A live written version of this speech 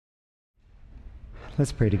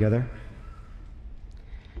Let's pray together.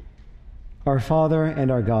 Our Father and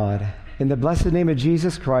our God, in the blessed name of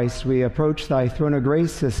Jesus Christ, we approach thy throne of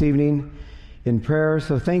grace this evening in prayer.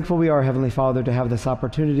 So thankful we are, Heavenly Father, to have this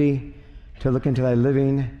opportunity to look into thy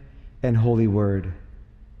living and holy word.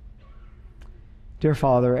 Dear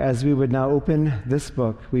Father, as we would now open this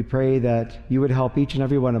book, we pray that you would help each and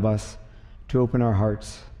every one of us to open our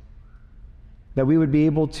hearts, that we would be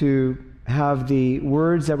able to have the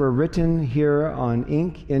words that were written here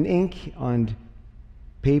in ink on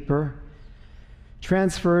paper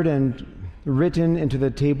transferred and written into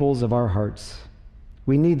the tables of our hearts.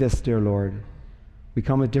 We need this, dear Lord. We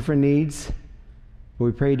come with different needs, but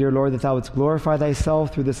we pray, dear Lord, that thou wouldst glorify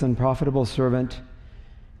thyself through this unprofitable servant,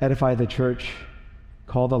 edify the church,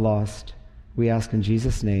 call the lost. We ask in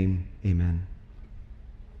Jesus' name, amen.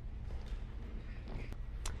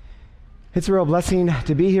 It's a real blessing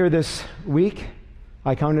to be here this week.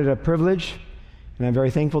 I count it a privilege, and I'm very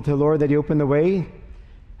thankful to the Lord that he opened the way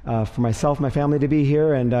for myself, my family to be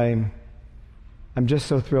here, and I'm just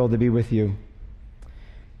so thrilled to be with you.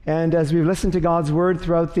 And as we've listened to God's word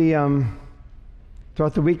throughout the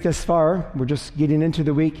week thus far, we're just getting into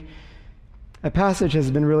the week. A passage has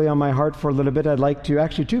been really on my heart for a little bit.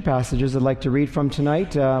 Two passages I'd like to read from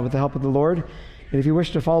tonight with the help of the Lord. And if you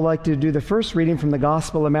wish to follow, I'd like to do the first reading from the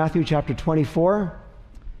Gospel of Matthew chapter 24.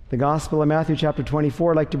 The Gospel of Matthew chapter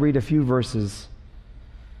 24, I'd like to read a few verses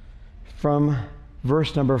from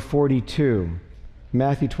verse number 42.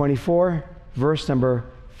 Matthew 24, verse number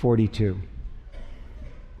 42.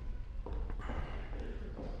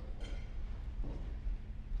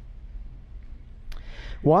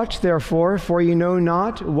 Watch therefore, for you know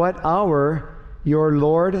not what hour your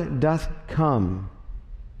Lord doth come.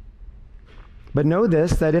 But know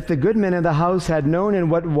this, that if the good man of the house had known in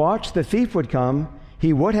what watch the thief would come,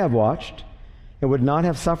 he would have watched, and would not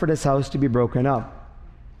have suffered his house to be broken up.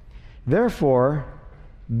 Therefore,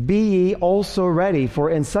 be ye also ready, for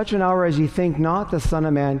in such an hour as ye think not, the Son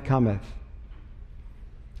of Man cometh.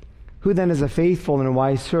 Who then is a faithful and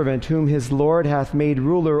wise servant, whom his Lord hath made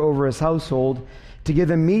ruler over his household, to give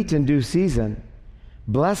him meat in due season?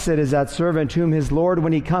 Blessed is that servant whom his Lord,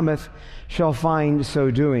 when he cometh, shall find so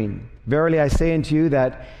doing. Verily I say unto you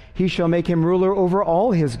that he shall make him ruler over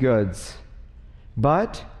all his goods.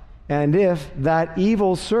 And if that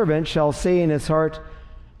evil servant shall say in his heart,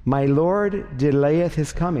 My Lord delayeth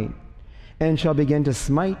his coming, and shall begin to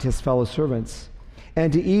smite his fellow servants,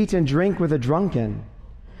 and to eat and drink with the drunken,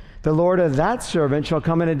 the Lord of that servant shall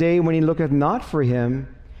come in a day when he looketh not for him,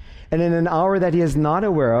 and in an hour that he is not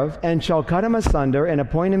aware of, and shall cut him asunder, and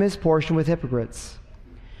appoint him his portion with hypocrites.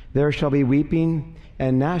 There shall be weeping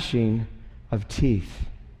and gnashing of teeth.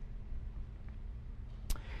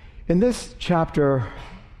 In this chapter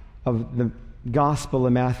of the Gospel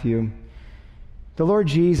of Matthew, the Lord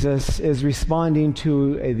Jesus is responding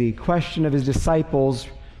to the question of his disciples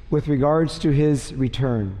with regards to his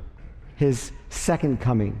return, his second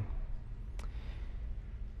coming.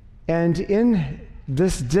 And in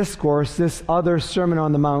this discourse, this other Sermon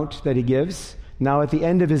on the Mount that he gives, now at the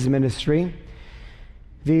end of his ministry,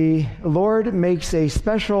 the Lord makes a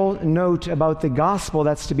special note about the gospel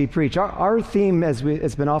that's to be preached. Our theme, as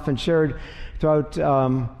it's been often shared throughout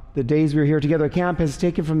the days we were here together at camp, is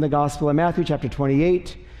taken from the Gospel of Matthew chapter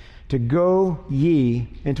 28, to go ye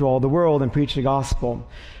into all the world and preach the gospel.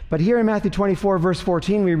 But here in Matthew 24, verse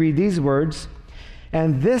 14, we read these words,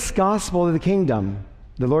 And this gospel of the kingdom,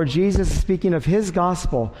 the Lord Jesus is speaking of his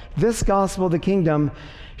gospel, this gospel of the kingdom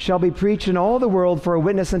shall be preached in all the world for a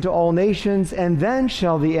witness unto all nations, and then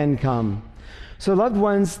shall the end come. So, loved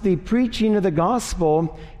ones, the preaching of the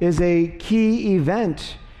gospel is a key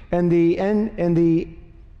event and the end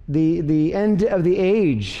of the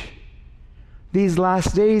age, these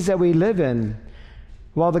last days that we live in.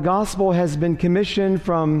 While the gospel has been commissioned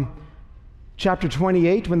from chapter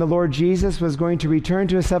 28, when the Lord Jesus was going to return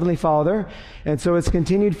to his heavenly Father, and so it's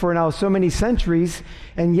continued for now so many centuries,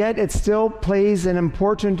 and yet it still plays an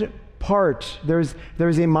important part. There's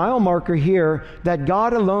a mile marker here that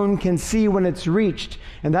God alone can see when it's reached,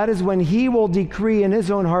 and that is when he will decree in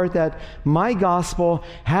his own heart that my gospel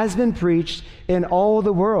has been preached in all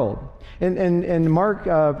the world. And Mark,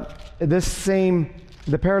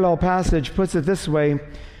 the parallel passage puts it this way,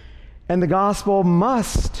 and the gospel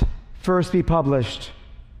must first be published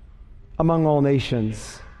among all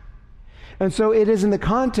nations. And so it is in the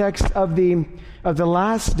context of the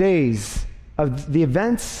last days, of the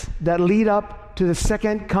events that lead up to the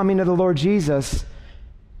second coming of the Lord Jesus,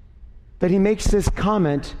 that he makes this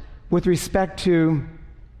comment with respect to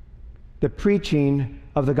the preaching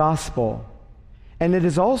of the gospel. And it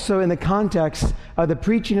is also in the context of the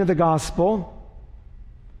preaching of the gospel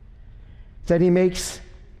that he makes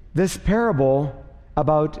this parable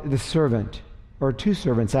about the servant, or two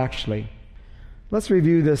servants actually. Let's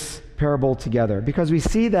review this parable together, because we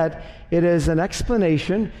see that it is an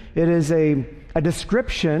explanation, it is a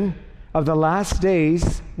description of the last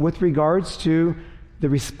days with regards to the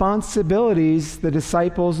responsibilities the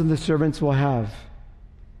disciples and the servants will have.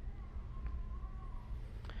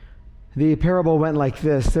 The parable went like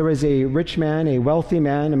this. There was a rich man, a wealthy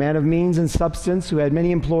man, a man of means and substance who had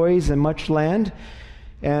many employees and much land.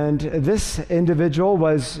 And this individual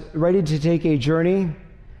was ready to take a journey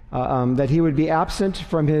that he would be absent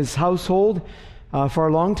from his household for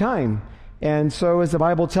a long time. And so, as the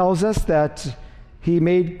Bible tells us, that he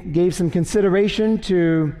gave some consideration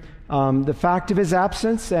to the fact of his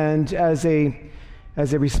absence, and as a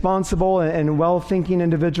responsible and well-thinking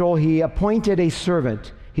individual, he appointed a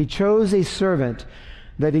servant. He chose a servant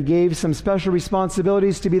that he gave some special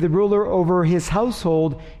responsibilities to be the ruler over his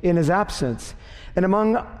household in his absence. And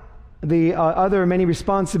among the other many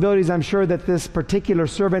responsibilities I'm sure that this particular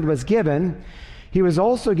servant was given, he was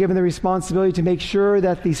also given the responsibility to make sure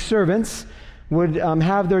that the servants would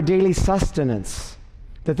have their daily sustenance,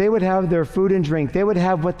 that they would have their food and drink, they would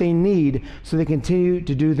have what they need so they continue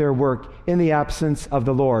to do their work in the absence of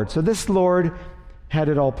the Lord. So this Lord had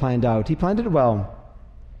it all planned out. He planned it well.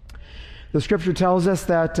 The scripture tells us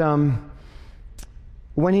that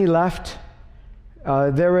when he left,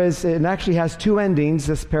 it actually has two endings,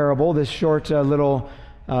 this parable, this short little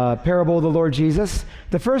parable of the Lord Jesus.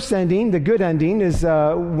 The first ending, the good ending, is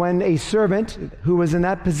when a servant who was in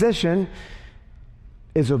that position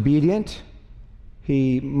is obedient.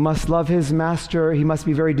 He must love his master. He must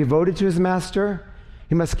be very devoted to his master.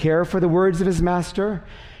 He must care for the words of his master.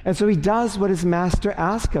 And so he does what his master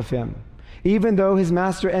asks of him, even though his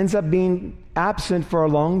master ends up being absent for a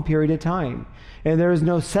long period of time. And there is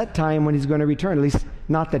no set time when he's going to return, at least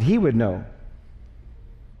not that he would know.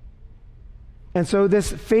 And so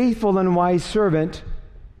this faithful and wise servant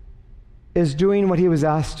is doing what he was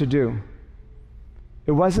asked to do.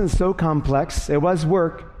 It wasn't so complex. It was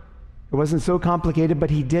work. It wasn't so complicated, but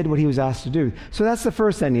he did what he was asked to do. So that's the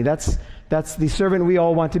first ending. That's the servant we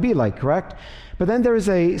all want to be like, correct? But then there is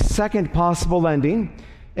a second possible ending.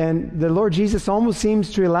 And the Lord Jesus almost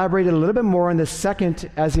seems to elaborate a little bit more on the second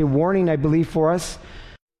as a warning, I believe, for us,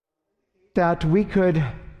 that we could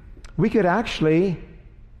actually,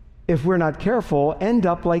 if we're not careful, end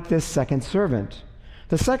up like this second servant.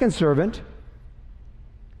 The second servant,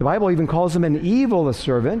 the Bible even calls him an evil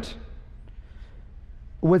servant,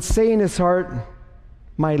 would say in his heart,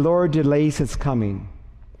 "My Lord delays his coming."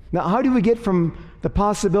 Now, how do we get from the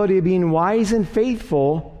possibility of being wise and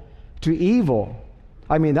faithful to evil?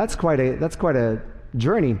 I mean, that's quite a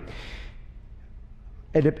journey.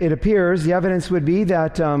 It appears, the evidence would be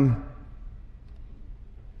that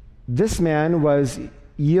this man was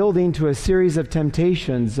yielding to a series of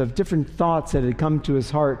temptations, of different thoughts that had come to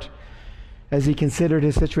his heart as he considered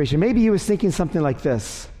his situation. Maybe he was thinking something like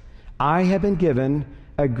this: I have been given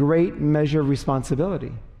a great measure of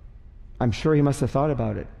responsibility. I'm sure he must have thought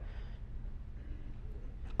about it.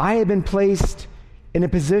 I have been placed in a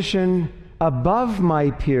position above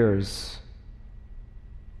my peers.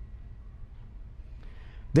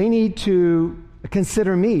 They need to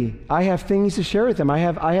consider me. I have things to share with them. I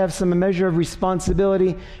have some measure of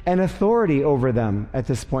responsibility and authority over them at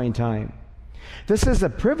this point in time. This is a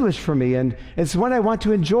privilege for me, and it's one I want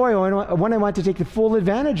to enjoy, or one I want to take the full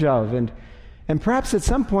advantage of. And perhaps at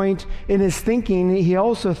some point in his thinking, he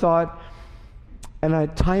also thought,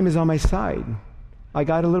 and time is on my side. I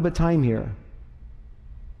got a little bit of time here.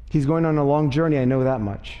 He's going on a long journey, I know that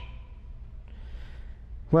much.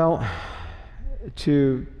 Well,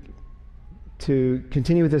 to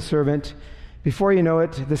continue with this servant, before you know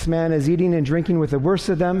it, this man is eating and drinking with the worst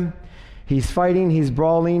of them. He's fighting, he's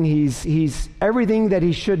brawling, he's everything that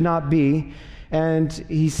he should not be. And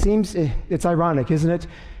he seems, it's ironic, isn't it?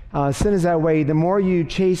 Sin is that way. The more you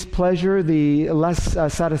chase pleasure, the less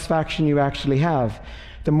satisfaction you actually have.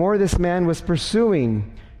 The more this man was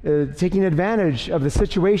pursuing, taking advantage of the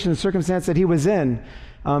situation, the circumstance that he was in,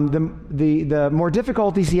 the more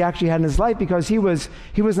difficulties he actually had in his life, because he was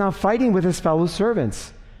now fighting with his fellow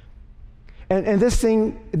servants. And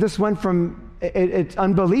this went from, it's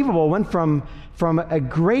unbelievable, went from a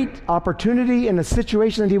great opportunity in a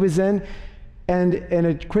situation that he was in, and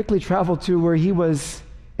it quickly traveled to where he was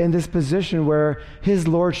in this position where his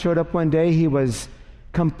Lord showed up one day. He was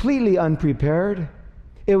completely unprepared.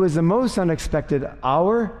 It was the most unexpected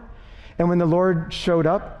hour. And when the Lord showed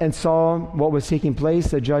up and saw what was taking place,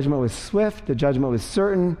 the judgment was swift, the judgment was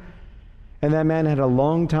certain, and that man had a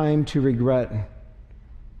long time to regret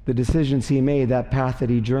the decisions he made, that path that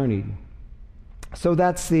he journeyed. So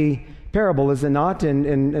that's the parable, is it not,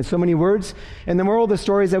 in so many words? And the moral of the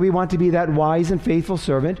story is that we want to be that wise and faithful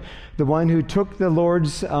servant, the one who took the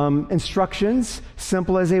Lord's instructions,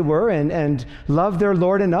 simple as they were, and loved their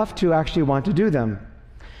Lord enough to actually want to do them.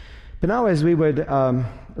 But now as we would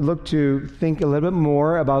look to think a little bit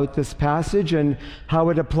more about this passage and how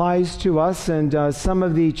it applies to us, and some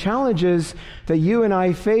of the challenges that you and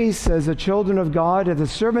I face as the children of God, as the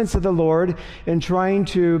servants of the Lord, in trying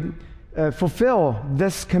to fulfill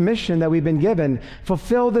this commission that we've been given,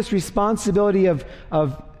 fulfill this responsibility of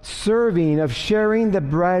serving, of sharing the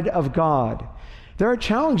bread of God. There are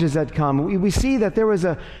challenges that come. We see that there was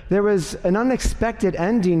an unexpected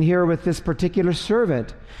ending here with this particular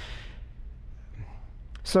servant.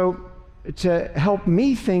 So to help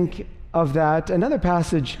me think of that, another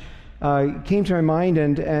passage came to my mind,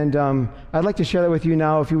 and I'd like to share that with you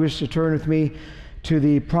now, if you wish to turn with me to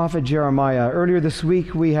the prophet Jeremiah. Earlier this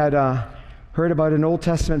week, we had heard about an Old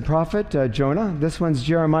Testament prophet, Jonah. This one's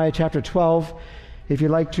Jeremiah chapter 12. If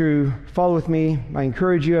you'd like to follow with me, I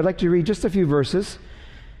encourage you. I'd like to read just a few verses.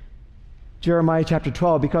 Jeremiah chapter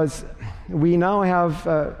 12, because we now have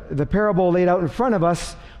the parable laid out in front of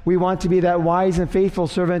us. We want to be that wise and faithful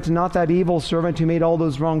servant, and not that evil servant who made all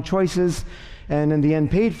those wrong choices and in the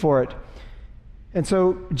end paid for it. And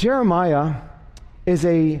so Jeremiah is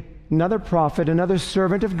another prophet, another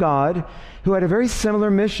servant of God, who had a very similar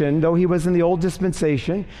mission, though he was in the old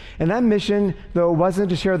dispensation. And that mission, though it wasn't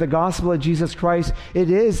to share the gospel of Jesus Christ, it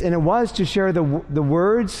was to share the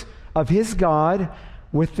words of his God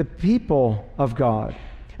with the people of God.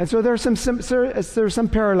 And so there's some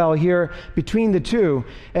parallel here between the two.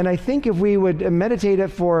 And I think if we would meditate it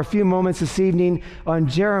for a few moments this evening on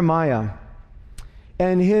Jeremiah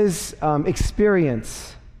and his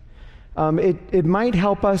experience, it might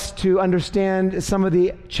help us to understand some of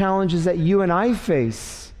the challenges that you and I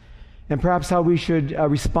face, and perhaps how we should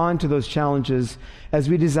respond to those challenges as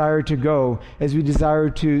we desire to go, as we desire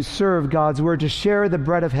to serve God's word, to share the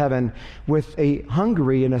bread of heaven with a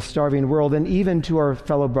hungry and a starving world, and even to our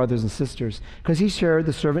fellow brothers and sisters. Because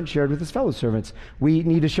the servant shared with his fellow servants. We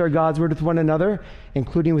need to share God's word with one another,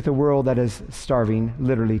 including with a world that is starving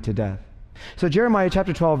literally to death. So Jeremiah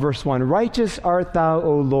chapter 12, verse 1, "Righteous art thou,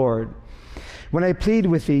 O Lord, when I plead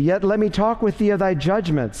with thee, yet let me talk with thee of thy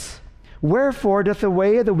judgments. Wherefore doth the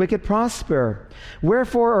way of the wicked prosper?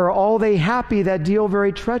 Wherefore are all they happy that deal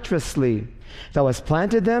very treacherously? Thou hast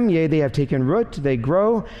planted them, yea, they have taken root, they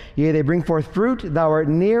grow, yea, they bring forth fruit. Thou art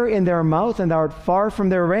near in their mouth, and thou art far from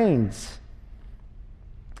their reins.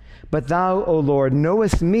 But thou, O Lord,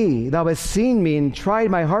 knowest me, thou hast seen me, and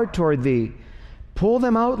tried my heart toward thee. Pull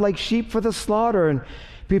them out like sheep for the slaughter, and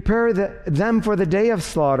prepare them for the day of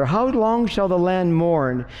slaughter. How long shall the land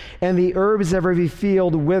mourn, and the herbs of every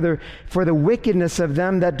field wither, for the wickedness of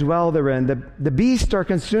them that dwell therein? The beasts are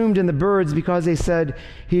consumed in the birds, because they said,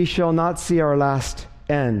 he shall not see our last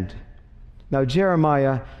end." Now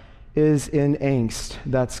Jeremiah is in angst.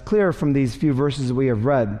 That's clear from these few verses we have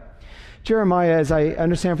read. Jeremiah, as I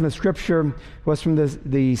understand from the scripture, was from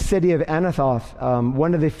the city of Anathoth,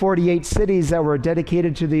 one of the 48 cities that were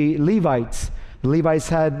dedicated to the Levites. The Levites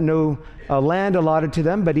had no land allotted to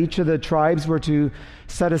them, but each of the tribes were to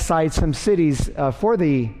set aside some cities for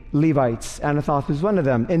the Levites. Anathoth was one of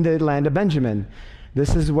them, in the land of Benjamin.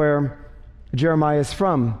 This is where Jeremiah is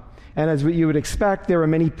from. And as you would expect, there were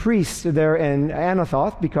many priests there in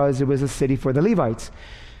Anathoth because it was a city for the Levites.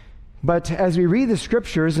 But as we read the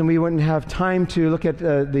scriptures, and we wouldn't have time to look at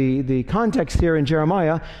the context here in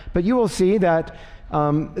Jeremiah, but you will see that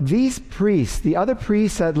these priests, the other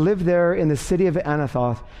priests that lived there in the city of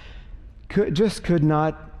Anathoth, could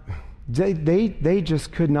not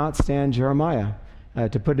stand Jeremiah,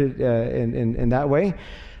 to put it in that way.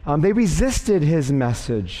 They resisted his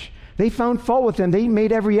message. They found fault with him. They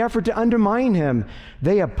made every effort to undermine him.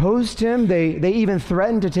 They opposed him. They even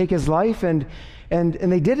threatened to take his life, and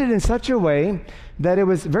they did it in such a way that it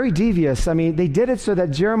was very devious. I mean, they did it so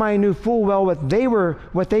that Jeremiah knew full well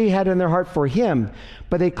what they had in their heart for him,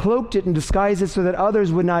 but they cloaked it and disguised it so that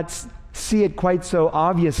others would not see it quite so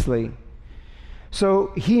obviously.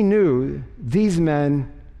 So he knew these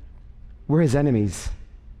men were his enemies,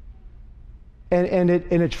 and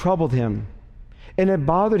it troubled him, and it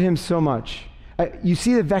bothered him so much. You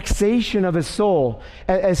see the vexation of his soul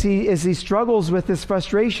as he struggles with this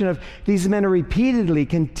frustration of these men are repeatedly,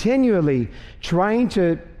 continually trying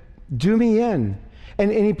to do me in.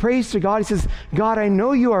 And he prays to God. He says, God, I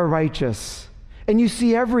know you are righteous, and you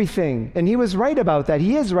see everything. And he was right about that.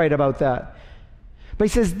 He is right about that. But he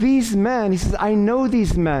says, these men, he says, I know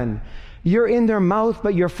these men. You're in their mouth,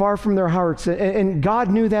 but you're far from their hearts. And God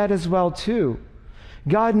knew that as well, too.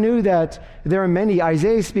 God knew that there are many.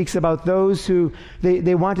 Isaiah speaks about those who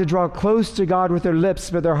they want to draw close to God with their lips,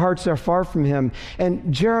 but their hearts are far from him.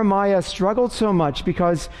 And Jeremiah struggled so much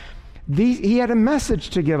because he had a message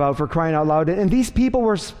to give out, for crying out loud. And these people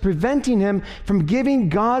were preventing him from giving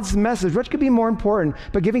God's message, which could be more important,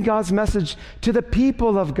 but giving God's message to the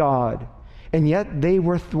people of God. And yet they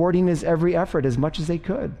were thwarting his every effort as much as they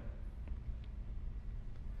could.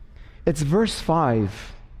 It's verse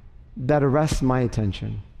 5 that arrests my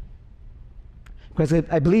attention. Because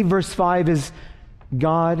I believe verse 5 is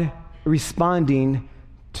God responding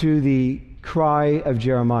to the cry of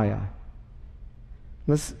Jeremiah.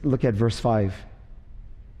 Let's look at verse 5.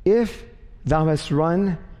 If thou hast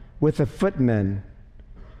run with the footmen,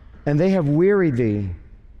 and they have wearied thee,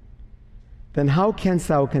 then how canst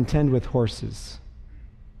thou contend with horses?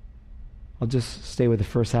 I'll just stay with the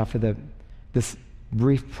first half of this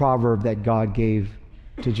brief proverb that God gave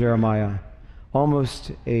to Jeremiah.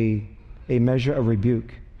 Almost a measure of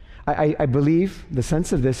rebuke. I believe the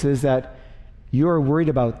sense of this is that you are worried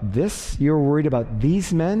about this, you're worried about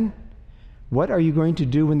these men. What are you going to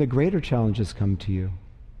do when the greater challenges come to you?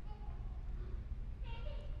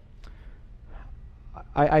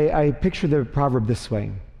 I picture the proverb this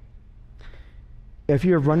way. If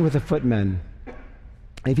you have run with the footmen,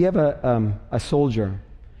 if you have a soldier,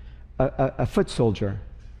 a foot soldier,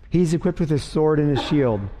 he's equipped with his sword and his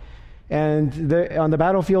shield, and on the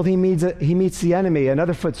battlefield he meets the enemy,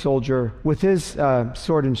 another foot soldier with his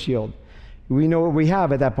sword and shield. We know what we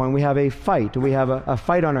have at that point. We have a fight. We have a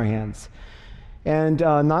fight on our hands. And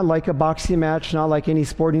not like a boxing match, not like any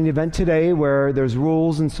sporting event today where there's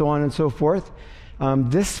rules and so on and so forth.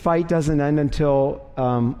 This fight doesn't end until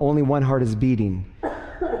only one heart is beating.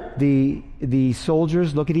 The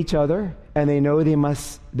soldiers look at each other and they know they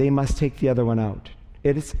must take the other one out.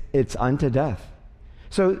 It's unto death.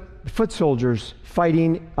 So foot soldiers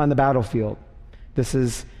fighting on the battlefield. This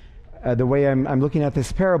is the way I'm looking at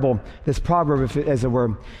this parable, this proverb, as it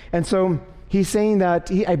were. And so he's saying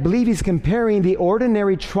that, I believe he's comparing the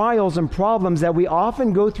ordinary trials and problems that we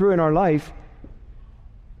often go through in our life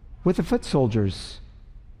with the foot soldiers.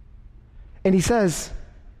 And he says,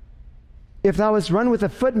 if thou hast run with the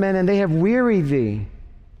footmen and they have wearied thee,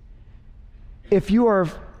 if you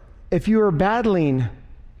are battling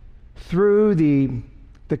through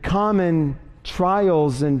the common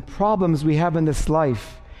trials and problems we have in this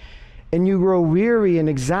life, and you grow weary and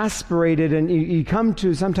exasperated, and you come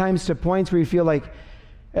to sometimes to points where you feel like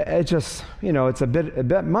it just, it's a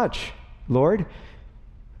bit much, Lord.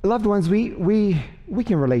 Loved ones, we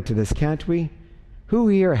can relate to this, can't we? Who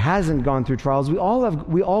here hasn't gone through trials? We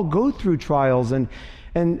all go through trials,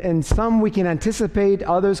 and some we can anticipate,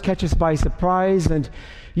 others catch us by surprise, and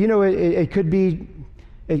it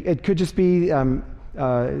could just be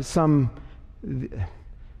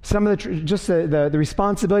some of the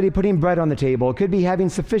responsibility of putting bread on the table. It could be having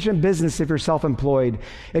sufficient business if you're self-employed.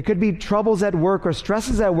 It could be troubles at work or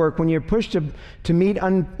stresses at work when you're pushed to meet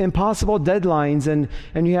impossible deadlines,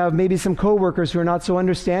 and you have maybe some coworkers who are not so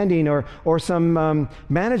understanding, or some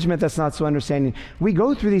management that's not so understanding. We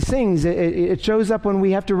go through these things. It shows up when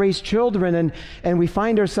we have to raise children and we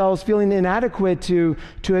find ourselves feeling inadequate to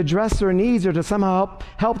address their needs or to somehow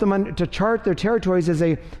help them to chart their territories as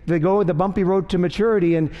they go the bumpy road to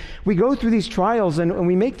maturity. And we go through these trials and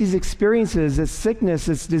we make these experiences, it's sickness,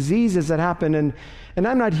 it's diseases that happen. And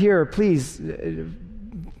I'm not here, please,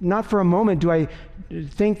 not for a moment do I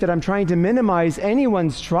think that I'm trying to minimize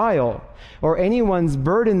anyone's trial or anyone's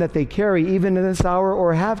burden that they carry, even in this hour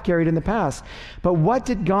or have carried in the past. But what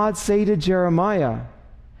did God say to Jeremiah?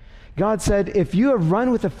 God said, if you have run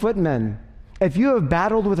with the footmen, if you have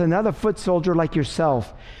battled with another foot soldier like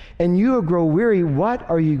yourself, and you grow weary, what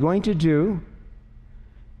are you going to do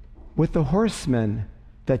with the horsemen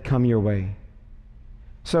that come your way?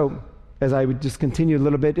 So, as I would just continue a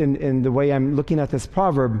little bit in the way I'm looking at this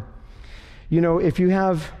proverb, if you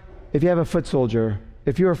have a foot soldier,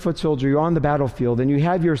 if you're a foot soldier, you're on the battlefield, and you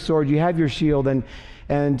have your sword, you have your shield,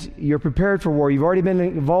 and you're prepared for war, you've already been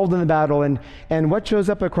involved in the battle, and what shows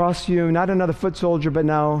up across you, not another foot soldier, but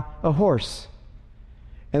now a horse.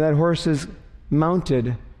 And that horse is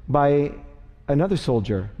mounted by another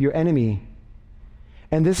soldier, your enemy.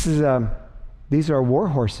 And these are war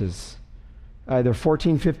horses. They're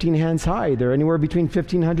 14, 15 hands high. They're anywhere between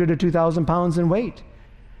 1,500 to 2,000 pounds in weight.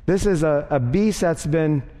 This is a beast that's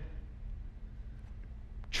been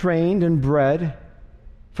trained and bred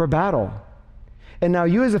for battle. And now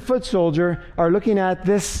you as a foot soldier are looking at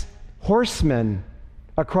this horseman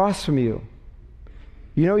across from you.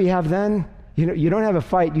 You know what you have then? You don't have a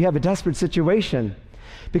fight, you have a desperate situation.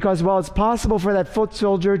 Because while it's possible for that foot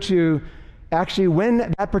soldier to actually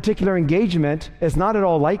win that particular engagement is not at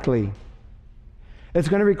all likely. It's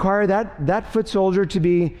going to require that foot soldier to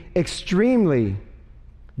be extremely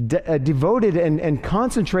devoted and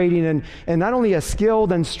concentrating and not only a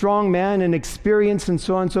skilled and strong man and experienced and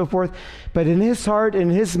so on and so forth, but in his heart, in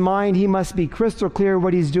his mind, he must be crystal clear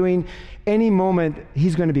what he's doing. Any moment,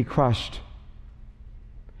 he's going to be crushed.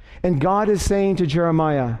 And God is saying to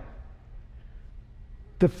Jeremiah,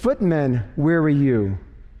 the footmen weary you.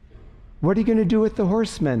 What are you going to do with the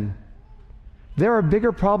horsemen? There are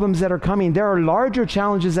bigger problems that are coming. There are larger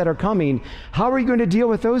challenges that are coming. How are you going to deal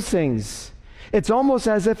with those things? It's almost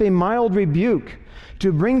as if a mild rebuke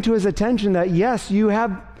to bring to his attention that yes, you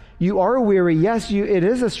are weary. Yes, it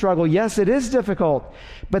is a struggle. Yes, it is difficult.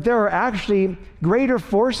 But there are actually greater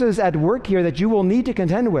forces at work here that you will need to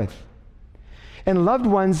contend with. And loved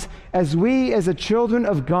ones, as we as the children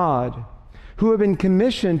of God, who have been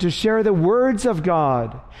commissioned to share the words of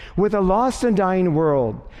God with a lost and dying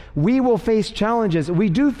world, we will face challenges. We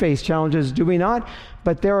do face challenges, do we not?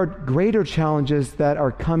 But there are greater challenges that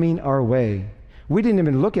are coming our way. We didn't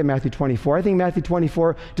even look at Matthew 24. I think Matthew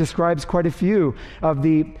 24 describes quite a few of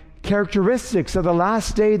the characteristics of the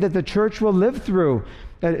last day that the church will live through.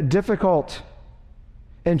 Difficult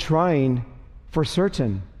and trying for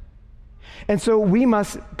certain. And so we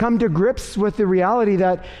must come to grips with the reality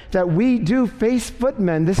that we do face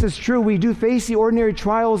footmen. This is true. We do face the ordinary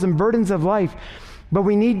trials and burdens of life, but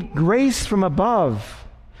we need grace from above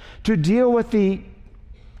to deal with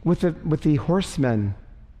the horsemen.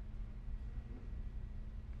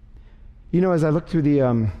 You know, as I looked through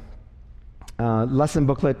the lesson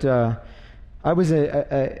booklet, I was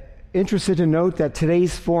interested to note that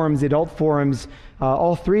today's forums, the adult forums,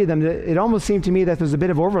 all three of them, it almost seemed to me that there's a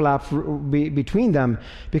bit of overlap between them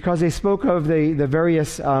because they spoke of the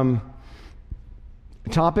various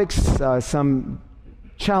topics, some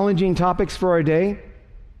challenging topics for our day.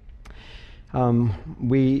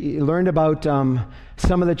 We learned about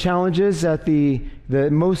some of the challenges that the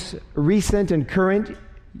most recent and current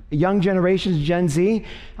young generations, Gen Z,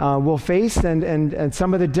 will face and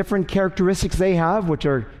some of the different characteristics they have, which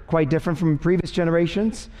are quite different from previous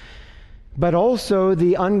generations, but also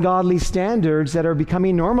the ungodly standards that are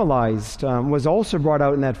becoming normalized was also brought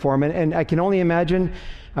out in that forum. And I can only imagine,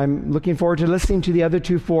 I'm looking forward to listening to the other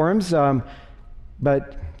two forums,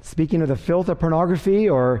 but speaking of the filth of pornography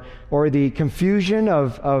or the confusion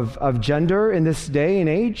of gender in this day and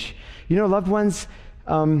age, you know, loved ones,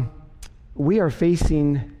 we are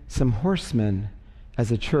facing some horsemen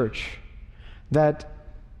as a church that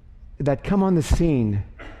come on the scene,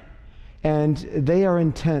 and they are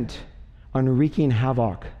intent on wreaking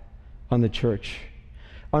havoc on the church,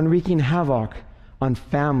 on wreaking havoc on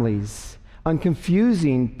families, on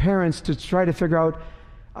confusing parents to try to figure out,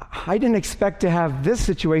 I didn't expect to have this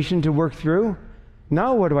situation to work through.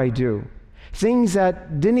 Now what do I do? Things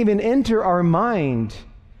that didn't even enter our mind,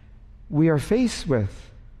 we are faced with.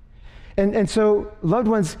 And so, loved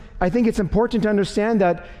ones, I think it's important to understand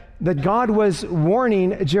that God was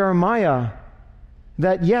warning Jeremiah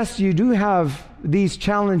that yes, you do have these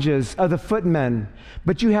challenges of the footmen,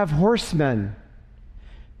 but you have horsemen.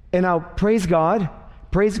 And now, praise God,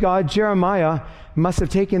 Jeremiah must have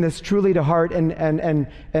taken this truly to heart, and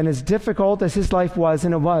as difficult as his life was,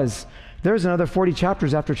 and it was, there's another 40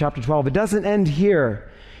 chapters after chapter 12. It doesn't end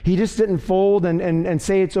here. He just didn't fold and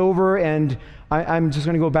say it's over and I'm just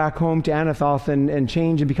going to go back home to Anathoth and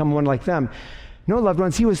change and become one like them. No, loved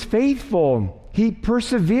ones, he was faithful. He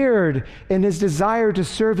persevered in his desire to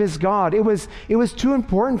serve his God. It was too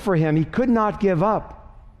important for him. He could not give up.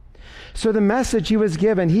 So the message he was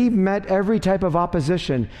given, he met every type of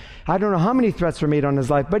opposition. I don't know how many threats were made on his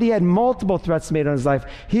life, but he had multiple threats made on his life.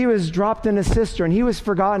 He was dropped in a cistern. He was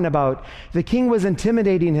forgotten about. The king was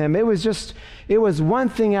intimidating him. It was one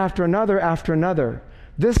thing after another after another.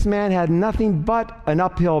 This man had nothing but an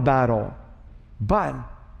uphill battle. But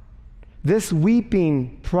this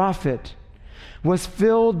weeping prophet was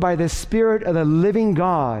filled by the Spirit of the living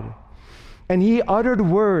God, and he uttered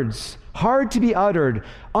words hard to be uttered,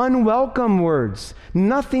 unwelcome words,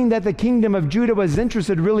 nothing that the kingdom of Judah was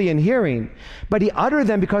interested really in hearing. But he uttered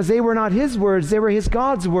them because they were not his words, they were his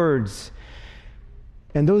God's words.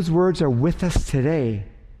 And those words are with us today.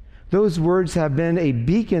 Those words have been a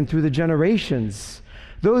beacon through the generations.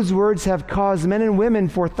 Those words have caused men and women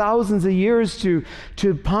for thousands of years to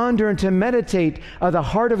ponder and to meditate on the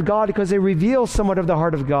heart of God because they reveal somewhat of the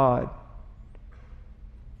heart of God.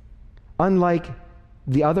 Unlike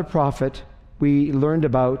the other prophet we learned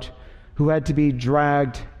about who had to be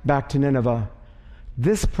dragged back to Nineveh,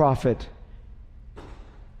 this prophet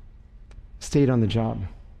stayed on the job.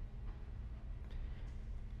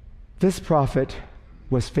 This prophet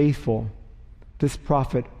was faithful. This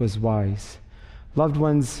prophet was wise. Loved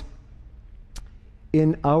ones,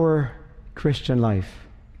 in our Christian life,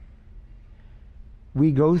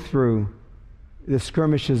 we go through the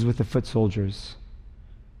skirmishes with the foot soldiers.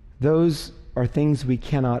 Those are things we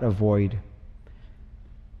cannot avoid.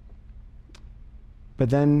 But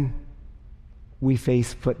then we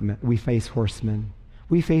face horsemen.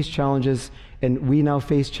 We face challenges, and we now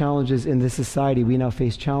face challenges in this society. We now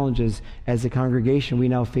face challenges as a congregation. We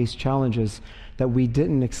now face challenges that we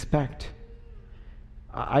didn't expect.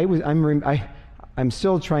 I'm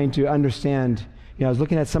still trying to understand. I was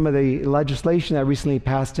looking at some of the legislation that recently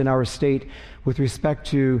passed in our state with respect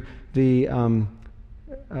to the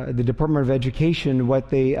Department of Education, what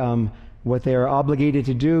they are obligated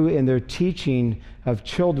to do in their teaching of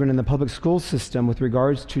children in the public school system with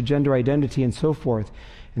regards to gender identity and so forth,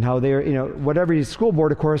 and how they're, whatever school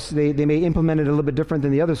board, of course, they may implement it a little bit different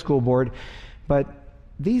than the other school board, but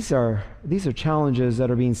these are challenges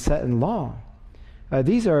that are being set in law.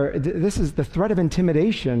 This is the threat of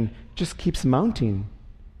intimidation just keeps mounting.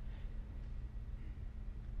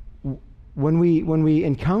 When we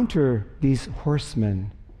encounter these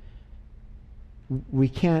horsemen, we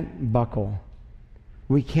can't buckle.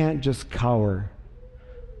 We can't just cower.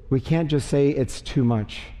 We can't just say it's too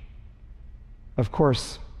much. Of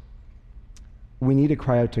course, we need to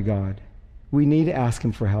cry out to God. We need to ask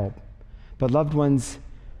Him for help. But loved ones,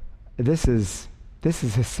 this is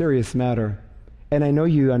a serious matter. And I know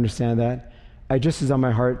you understand that. Just as on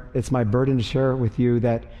my heart, it's my burden to share with you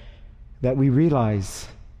that we realize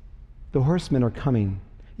the horsemen are coming.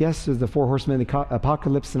 Yes, there's the four horsemen of the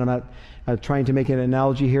apocalypse, and I'm not trying to make an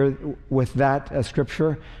analogy here with that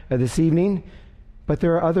scripture this evening, but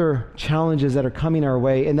there are other challenges that are coming our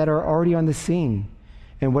way and that are already on the scene.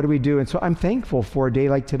 And what do we do? And so I'm thankful for a day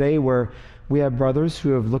like today where we have brothers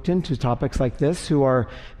who have looked into topics like this, who are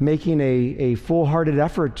making a full-hearted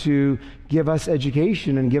effort to give us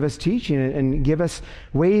education and give us teaching and give us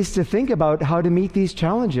ways to think about how to meet these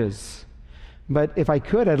challenges. But if I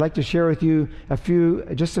could, I'd like to share with you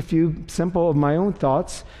just a few simple of my own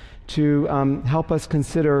thoughts to help us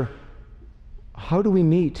consider how do we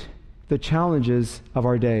meet the challenges of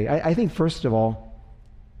our day. I think, first of all,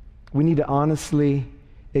 we need to honestly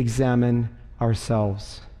examine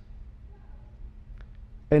ourselves.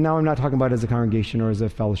 And now I'm not talking about as a congregation or as a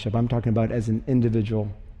fellowship. I'm talking about as an individual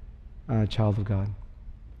child of God.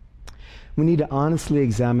 We need to honestly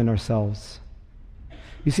examine ourselves.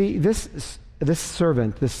 You see, this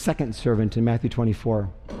servant, this second servant in Matthew 24,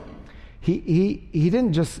 he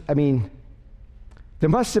didn't just, there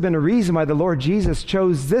must have been a reason why the Lord Jesus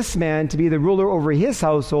chose this man to be the ruler over his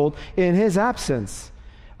household in his absence.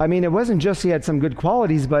 It wasn't just he had some good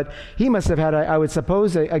qualities, but he must have had, I would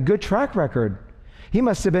suppose, a good track record. He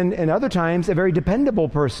must have been, in other times, a very dependable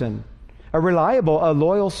person, a reliable, a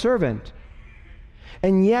loyal servant.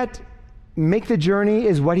 And yet, make the journey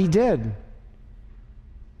is what he did.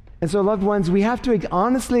 And so, loved ones, we have to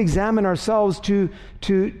honestly examine ourselves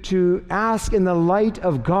to ask in the light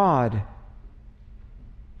of God,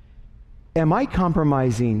 am I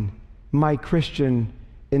compromising my Christian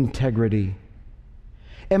integrity?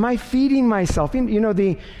 Am I feeding myself?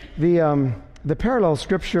 The parallel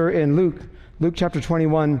scripture in Luke chapter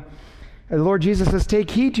 21, the Lord Jesus says,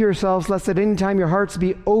 "Take heed to yourselves, lest at any time your hearts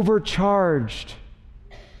be overcharged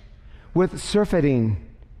with surfeiting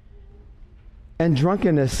and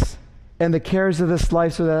drunkenness and the cares of this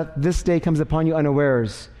life, so that this day comes upon you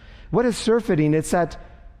unawares." What is surfeiting? It's that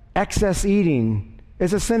excess eating.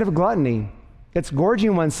 It's a sin of gluttony. It's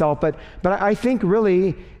gorging oneself. But I think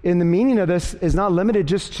really in the meaning of this is not limited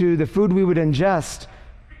just to the food we would ingest,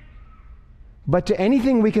 but to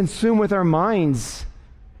anything we consume with our minds,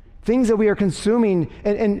 things that we are consuming.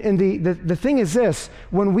 And the thing is this: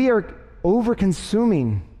 when we are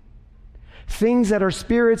over-consuming things that our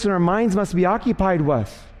spirits and our minds must be occupied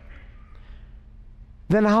with,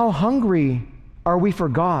 then how hungry are we for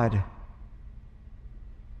God?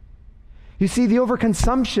 You see, the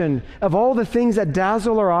overconsumption of all the things that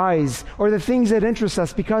dazzle our eyes or the things that interest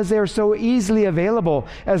us because they are so easily available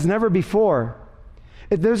as never before.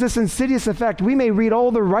 There's this insidious effect. We may read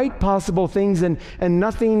all the right possible things and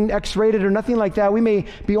nothing X-rated or nothing like that. We may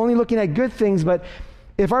be only looking at good things, but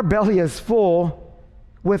if our belly is full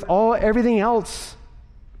with everything else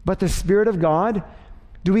but the Spirit of God,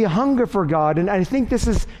 do we hunger for God? And I think this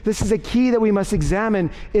is a key that we must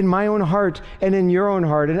examine in my own heart and in your own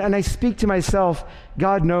heart. And I speak to myself,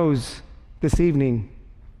 God knows, this evening.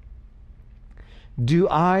 Do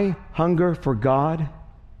I hunger for God?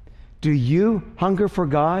 Do you hunger for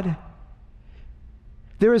God?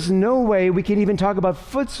 There is no way we can even talk about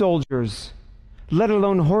foot soldiers, let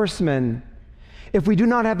alone horsemen, if we do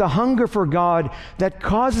not have the hunger for God that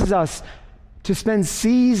causes us to spend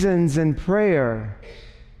seasons in prayer,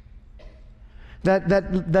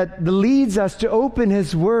 that leads us to open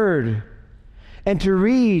His Word and to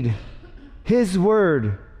read His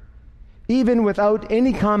Word, even without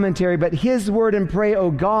any commentary, but His Word, and pray,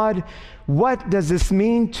 oh God, what does this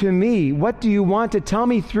mean to me? What do you want to tell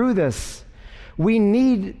me through this? We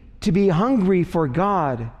need to be hungry for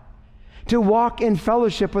God, to walk in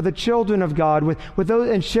fellowship with the children of God, with those,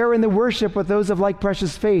 and share in the worship with those of like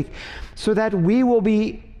precious faith, so that we will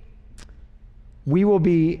be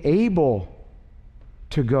able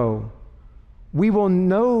to go. We will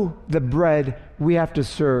know the bread we have to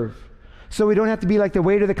serve. So we don't have to be like the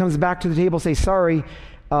waiter that comes back to the table and say, sorry,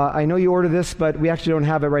 I know you ordered this, but we actually don't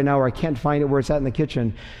have it right now, or I can't find it where it's at in the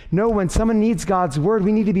kitchen. No, when someone needs God's Word,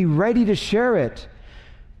 we need to be ready to share it.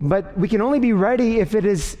 But we can only be ready if it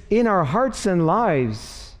is in our hearts and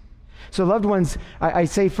lives. So loved ones, I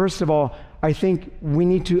say first of all, I think we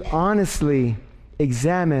need to honestly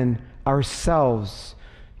examine ourselves.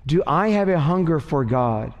 Do I have a hunger for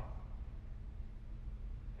God?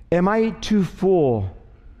 Am I too full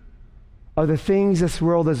of the things this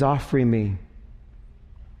world is offering me?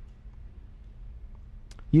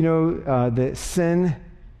 You know, the sin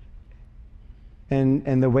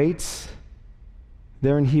and the weights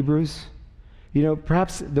there in Hebrews. You know,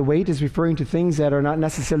 perhaps the weight is referring to things that are not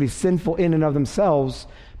necessarily sinful in and of themselves,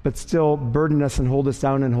 but still burden us and hold us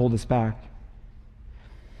down and hold us back.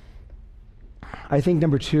 I think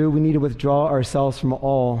number 2, we need to withdraw ourselves from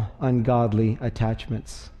all ungodly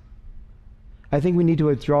attachments. I think we need to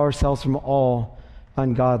withdraw ourselves from all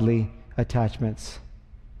ungodly attachments.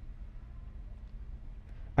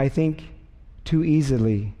 I think too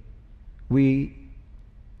easily we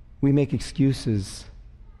make excuses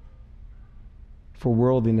for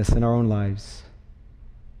worldliness in our own lives.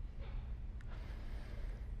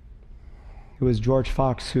 It was George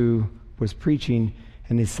Fox who was preaching,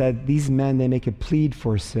 and he said, these men, they make a plead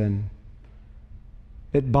for sin.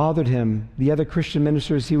 It bothered him. The other Christian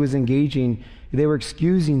ministers he was engaging, they were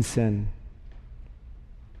excusing sin.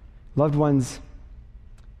 Loved ones,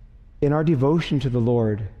 in our devotion to the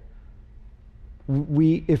Lord,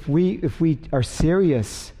 if we are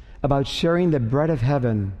serious about sharing the bread of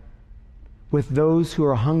heaven with those who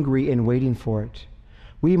are hungry and waiting for it,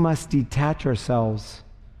 we must detach ourselves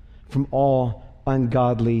from all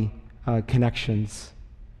ungodly connections.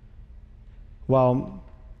 While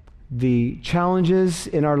the challenges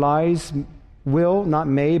in our lives will, not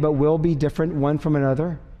may, but will be different one from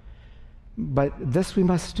another, but this we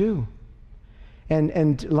must do.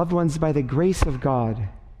 And loved ones, by the grace of God,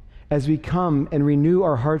 as we come and renew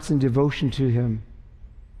our hearts in devotion to Him,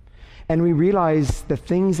 and we realize the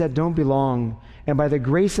things that don't belong, and by the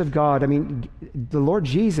grace of God, I mean, the Lord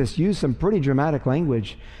Jesus used some pretty dramatic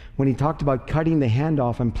language when He talked about cutting the hand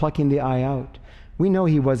off and plucking the eye out. We know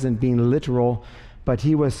He wasn't being literal, but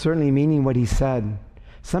He was certainly meaning what He said.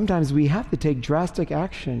 Sometimes we have to take drastic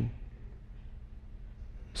action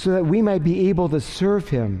so that we might be able to serve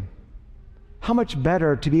Him. How much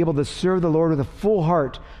better to be able to serve the Lord with a full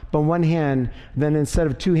heart by one hand than instead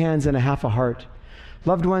of 2 hands and a half a heart.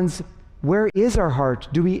 Loved ones, where is our heart?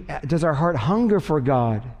 Does our heart hunger for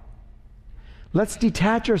God? Let's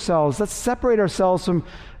detach ourselves. Let's separate ourselves from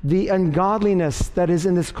the ungodliness that is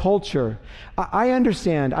in this culture. I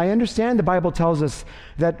understand the Bible tells us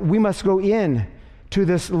that we must go in to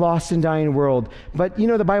this lost and dying world. But you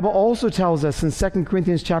know, the Bible also tells us in 2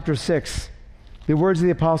 Corinthians chapter 6, the words of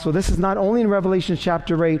the apostle. This is not only in Revelation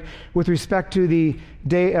chapter 8 with respect to the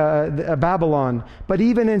day Babylon, but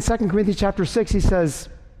even in 2 Corinthians chapter 6 he says,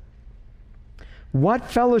 what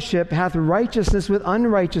fellowship hath righteousness with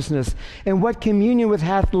unrighteousness, and what communion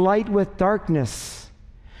hath light with darkness?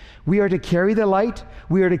 We are to carry the light,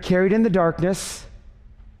 we are to carry it in the darkness,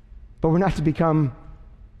 but we're not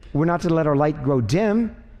to let our light grow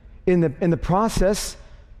dim in the process.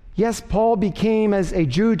 Yes, Paul became as a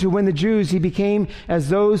Jew to win the Jews. He became as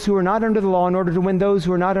those who are not under the law in order to win those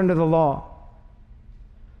who are not under the law.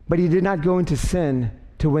 But he did not go into sin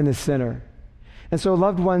to win the sinner. And so,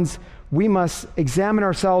 loved ones, we must examine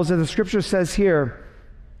ourselves, as the Scripture says here,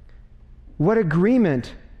 what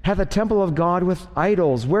agreement hath the temple of God with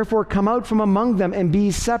idols? Wherefore come out from among them and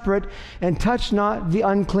be separate, and touch not the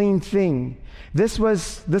unclean thing.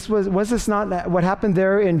 Was this not what happened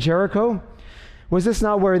there in Jericho? Was this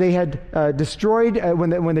not where they had destroyed,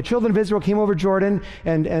 when the children of Israel came over Jordan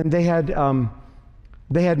and they had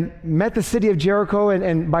They had met the city of Jericho,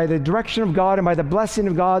 and by the direction of God and by the blessing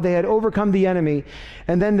of God, they had overcome the enemy.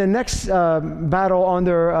 And then the next battle on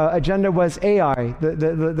their agenda was Ai,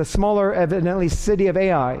 the smaller, evidently, city of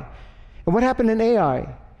Ai. And what happened in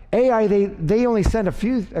Ai? Ai, they only sent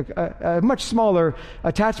a much smaller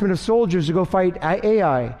attachment of soldiers to go fight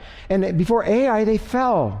Ai. And before Ai, they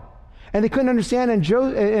fell. And they couldn't understand,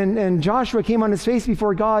 and Joshua came on his face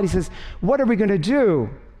before God. He says, what are we going to do?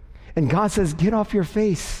 And God says, get off your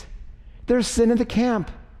face. There's sin in the camp.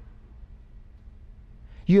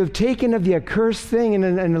 You have taken of the accursed thing,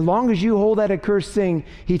 and as long as you hold that accursed thing,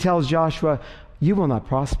 he tells Joshua, you will not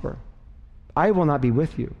prosper. I will not be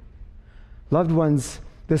with you. Loved ones,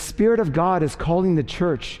 the Spirit of God is calling the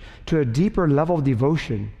church to a deeper level of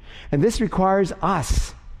devotion. And this requires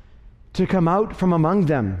us to come out from among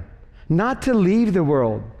them, not to leave the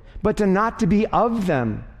world, but to not to be of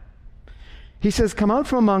them. He says, come out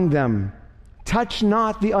from among them. Touch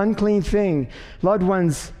not the unclean thing. Loved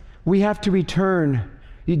ones, we have to return.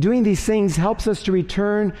 Doing these things helps us to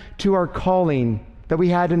return to our calling that we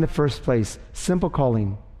had in the first place. Simple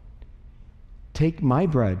calling. Take my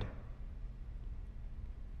bread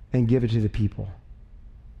and give it to the people.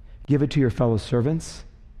 Give it to your fellow servants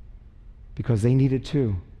because they need it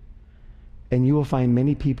too. And you will find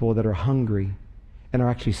many people that are hungry and are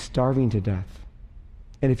actually starving to death.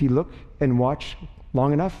 And if you look and watch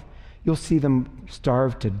long enough, you'll see them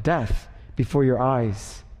starve to death before your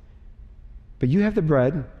eyes. But you have the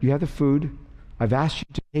bread, you have the food. I've asked you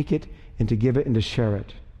to take it and to give it and to share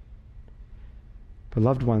it. But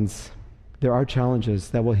loved ones, there are challenges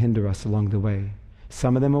that will hinder us along the way.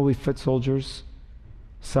 Some of them will be foot soldiers.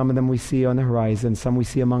 Some of them we see on the horizon. Some we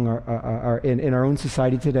see among in our own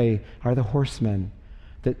society today are the horsemen.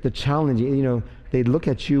 The challenge, they look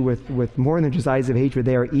at you with more than just eyes of hatred.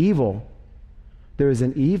 They are evil. There is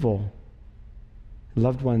an evil.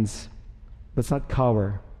 Loved ones, let's not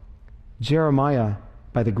cower. Jeremiah,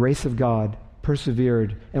 by the grace of God,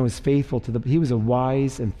 persevered and was faithful he was a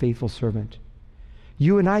wise and faithful servant.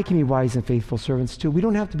 You and I can be wise and faithful servants too. We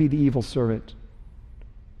don't have to be the evil servant.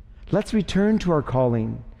 Let's return to our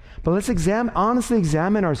calling. But let's honestly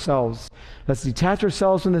examine ourselves. Let's detach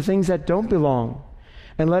ourselves from the things that don't belong.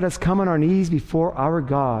 And let us come on our knees before our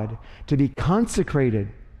God to be consecrated,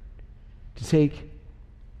 to take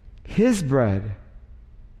his bread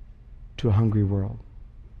to a hungry world.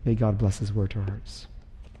 May God bless his word to our hearts.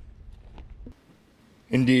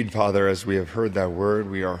 Indeed, Father, as we have heard that word,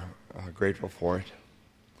 we are grateful for it.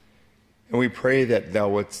 And we pray that thou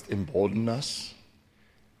wouldst embolden us.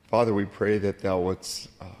 Father, we pray that thou wouldst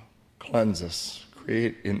cleanse us,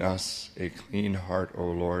 create in us a clean heart, O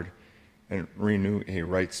Lord, and renew a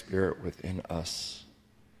right spirit within us.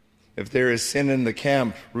 If there is sin in the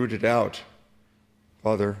camp, root it out.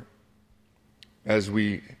 Father, as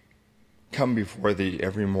we come before thee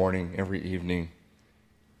every morning, every evening,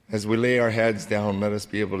 as we lay our heads down, let us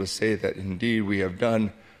be able to say that indeed we have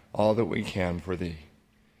done all that we can for thee.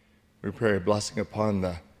 We pray a blessing upon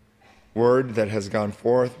the word that has gone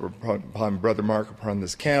forth, upon Brother Mark, upon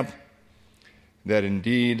this camp, that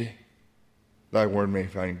indeed thy word may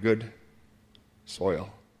find good soil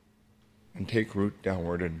and take root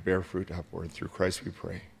downward and bear fruit upward. Through Christ we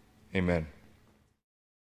pray. Amen.